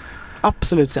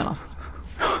 Absolut senast.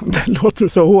 Det låter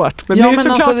så hårt. Men ja, det är men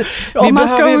såklart, alltså, vi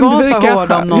behöver ju vara så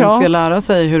hårda om någon ska lära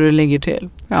sig hur det ligger till.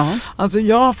 Ja. Alltså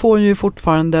jag får ju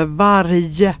fortfarande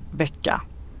varje vecka,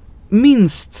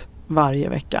 minst varje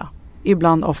vecka,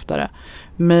 ibland oftare,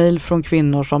 mejl från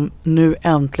kvinnor som nu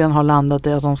äntligen har landat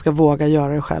i att de ska våga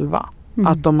göra det själva.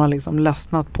 Att de har liksom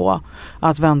ledsnat på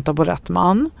att vänta på rätt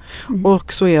man.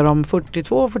 Och så är de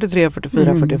 42, 43,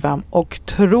 44, 45 och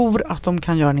tror att de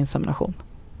kan göra en insemination.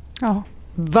 Ja.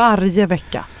 Varje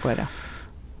vecka får jag det.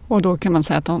 Och då kan man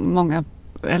säga att många,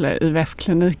 eller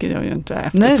IVF-kliniker gör ju inte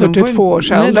efter 42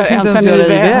 års ålder. Nej, de kan inte ens göra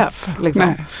IVF.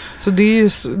 Liksom. Så det är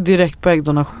ju direkt på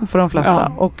äggdonation för de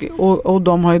flesta. Ja. Och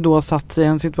de har ju då satt sig i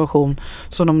en situation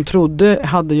som de trodde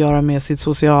hade att göra med sitt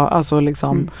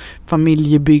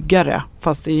familjebyggare.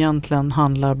 Fast det egentligen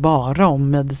handlar bara om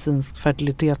medicinsk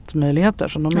fertilitetsmöjligheter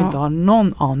som de inte har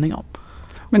någon aning om.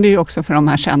 Men det är ju också för de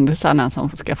här kändisarna som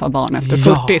får skaffa barn efter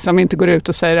 40 som inte går ut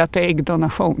och säger att det är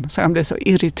äggdonation. Så de blir så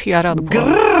irriterade på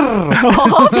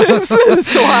ja,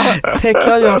 precis så.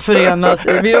 Tekla och jag förenas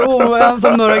i. Vi är oense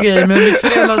om några grejer men vi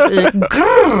förenas i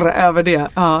över det.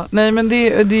 Ja. Nej, men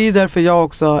det är därför jag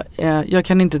också, jag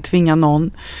kan inte tvinga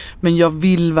någon, men jag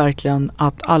vill verkligen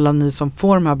att alla ni som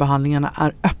får de här behandlingarna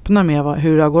är öppna med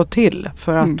hur det har gått till.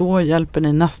 För att då hjälper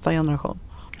ni nästa generation.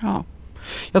 Ja.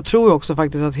 Jag tror också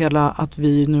faktiskt att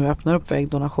vi nu öppnar upp för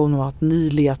äggdonation och att ni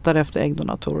letar efter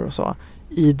äggdonatorer och så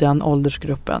i den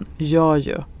åldersgruppen gör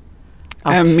ju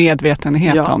en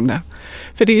medvetenhet om det.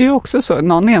 För det är ju också så,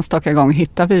 någon enstaka gång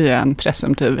hittar vi en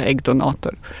presumtiv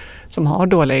äggdonator som har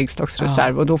dålig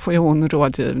äggstocksreserv och då får ju hon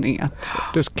rådgivning att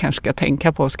du kanske ska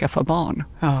tänka på att skaffa barn.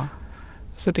 Ja.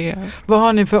 Så det... Vad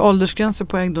har ni för åldersgränser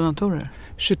på äggdonatorer?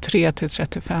 23 till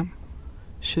 35.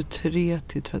 23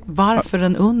 till 30. Varför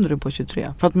en undre på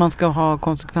 23? För att man ska ha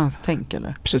konsekvenstänk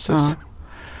eller? Precis. Ja.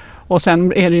 Och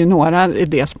sen är det ju några i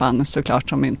det spannet såklart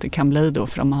som inte kan bli då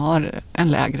för de har en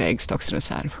lägre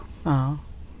äggstocksreserv. Ja.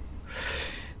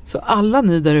 Så alla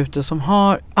ni där ute som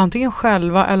har antingen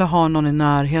själva eller har någon i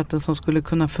närheten som skulle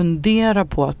kunna fundera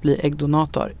på att bli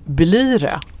äggdonator, blir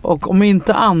det. Och om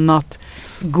inte annat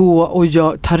gå och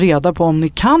ta reda på om ni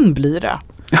kan bli det.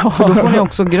 För då får ni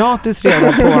också gratis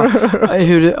reda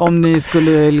på om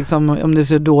det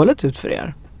ser dåligt ut för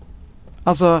er.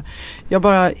 Alltså, jag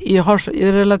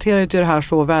relaterar till det här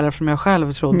så väl eftersom jag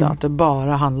själv trodde att det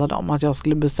bara handlade om att jag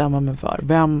skulle bestämma mig för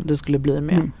vem det skulle bli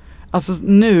med. Alltså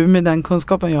nu med den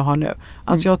kunskapen jag har nu,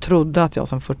 att jag trodde att jag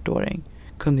som 40-åring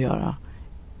kunde göra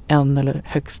 1 eller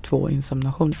högst 2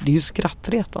 inseminationer. Det är ju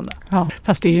skrattretande. Ja,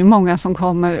 fast det är ju många som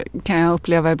kommer, kan jag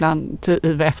uppleva ibland, till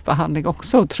IVF-behandling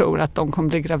också och tror att de kommer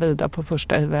bli gravida på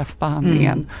första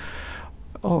IVF-behandlingen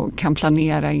och kan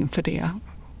planera inför det.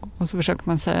 Och så försöker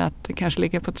man säga att det kanske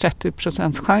ligger på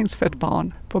 30% chans för ett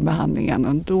barn på behandlingen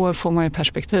och då får man ju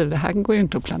perspektiv. Det här går ju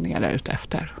inte att planera ut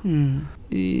efter.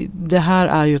 Det här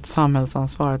är ju ett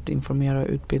samhällsansvar att informera och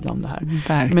utbilda om det här.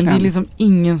 Verkligen. Men det är liksom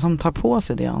ingen som tar på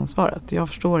sig det ansvaret. Jag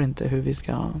förstår inte hur vi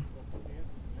ska...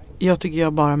 Jag tycker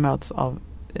jag bara möts av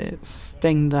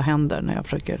stängda händer när jag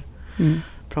försöker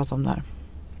prata om det här.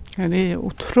 Ja, det är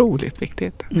otroligt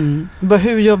viktigt.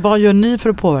 Vad gör ni för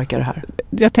att påverka det här?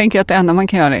 Jag tänker att det enda man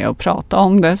kan göra är att prata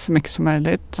om det så mycket som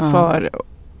möjligt. För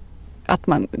att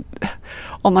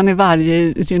om man i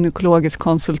varje gynekologisk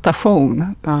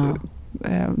konsultation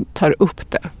tar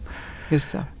upp det.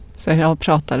 Just det. Så jag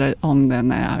pratade om det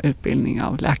när jag har utbildning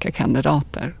av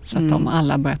läkarkandidater. Så att de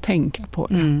alla börjar tänka på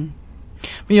det.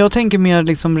 Men jag tänker mer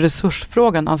liksom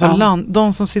resursfrågan. Alltså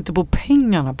de som sitter på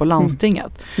pengarna på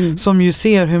landstinget. Som ju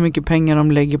ser hur mycket pengar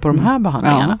de lägger på de här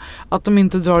behandlingarna. Att de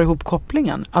inte drar ihop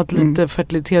kopplingen. Att lite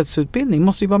fertilitetsutbildning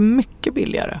måste ju vara mycket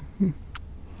billigare.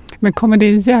 Men kommer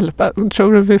det hjälpa?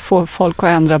 Tror du vi får folk att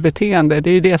ändra beteende? Det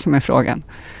är ju det som är frågan.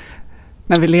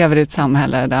 När vi lever i ett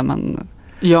samhälle där man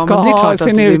ska ha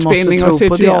sin utbildning och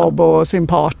sitt jobb och sin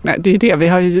partner. Det är det, vi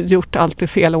har ju gjort allt i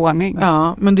fel ordning.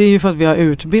 Ja, men det är ju för att vi har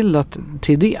utbildat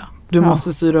till det. Du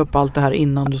måste styra upp allt det här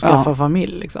innan du skaffar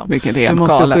familj. Liksom. Vilket är du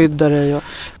måste skydda dig.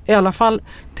 I alla fall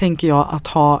tänker jag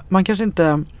att man kanske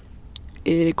inte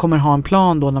kommer ha en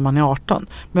plan då när man är 18.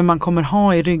 Men man kommer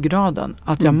ha i ryggraden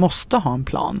att jag måste ha en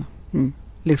plan.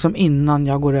 Liksom innan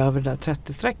jag går över det där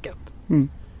 30-strecket.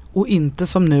 Och inte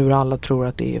som nu alla tror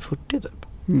att det är 40 typ.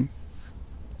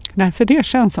 Nej, för det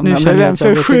känns som en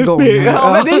förskjutning.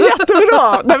 Ja, men det är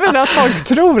jättebra. Det är väl att folk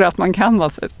tror att man kan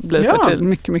bli fertil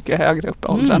mycket, mycket högre upp i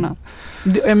åldrarna.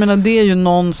 Jag menar, det är ju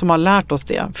någon som har lärt oss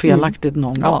det felaktigt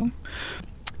någon gång.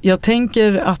 Jag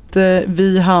tänker att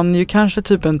vi hann ju kanske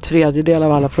typ en tredjedel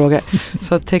av alla frågor.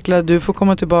 Så att Tekla, du får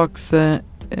komma tillbaks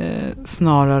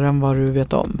snarare än vad du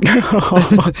vet om.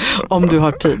 Om du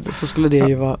har tid så skulle det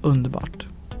ju vara underbart.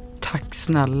 Tack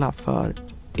snälla för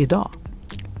idag.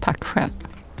 Tack själv.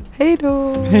 Hej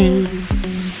då! Hej!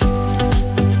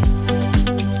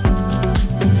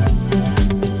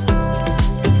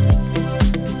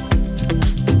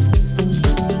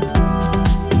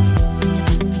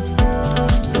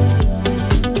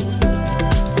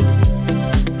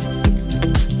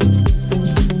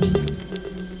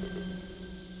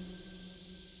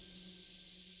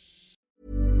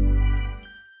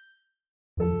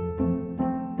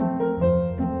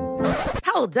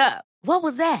 Hold up. What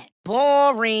was that?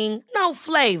 Boring. No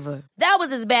flavor. That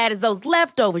was as bad as those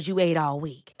leftovers you ate all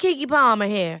week. Keke Palmer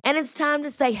here, and it's time to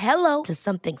say hello to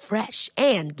something fresh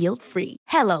and guilt-free.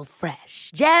 Hello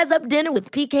Fresh. Jazz up dinner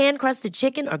with pecan-crusted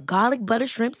chicken or garlic butter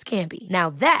shrimp scampi. Now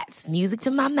that's music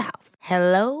to my mouth.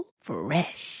 Hello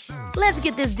Fresh. Let's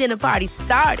get this dinner party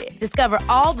started. Discover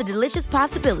all the delicious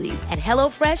possibilities at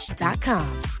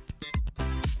hellofresh.com.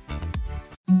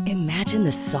 Imagine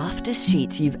the softest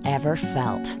sheets you've ever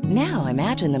felt. Now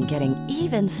imagine them getting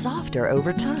even softer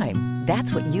over time.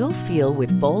 That's what you'll feel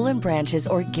with Boll & Branch's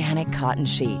organic cotton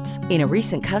sheets. In a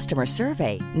recent customer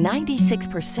survey,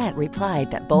 96% replied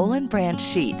that Boll & Branch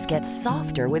sheets get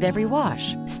softer with every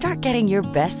wash. Start getting your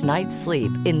best night's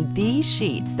sleep in these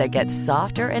sheets that get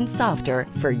softer and softer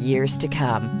for years to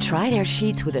come. Try their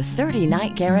sheets with a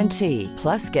 30-night guarantee.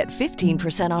 Plus, get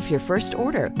 15% off your first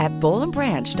order at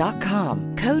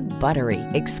BollandBranch.com. Code BUTTERY.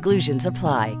 Exclusions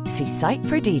apply. See site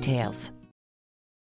for details.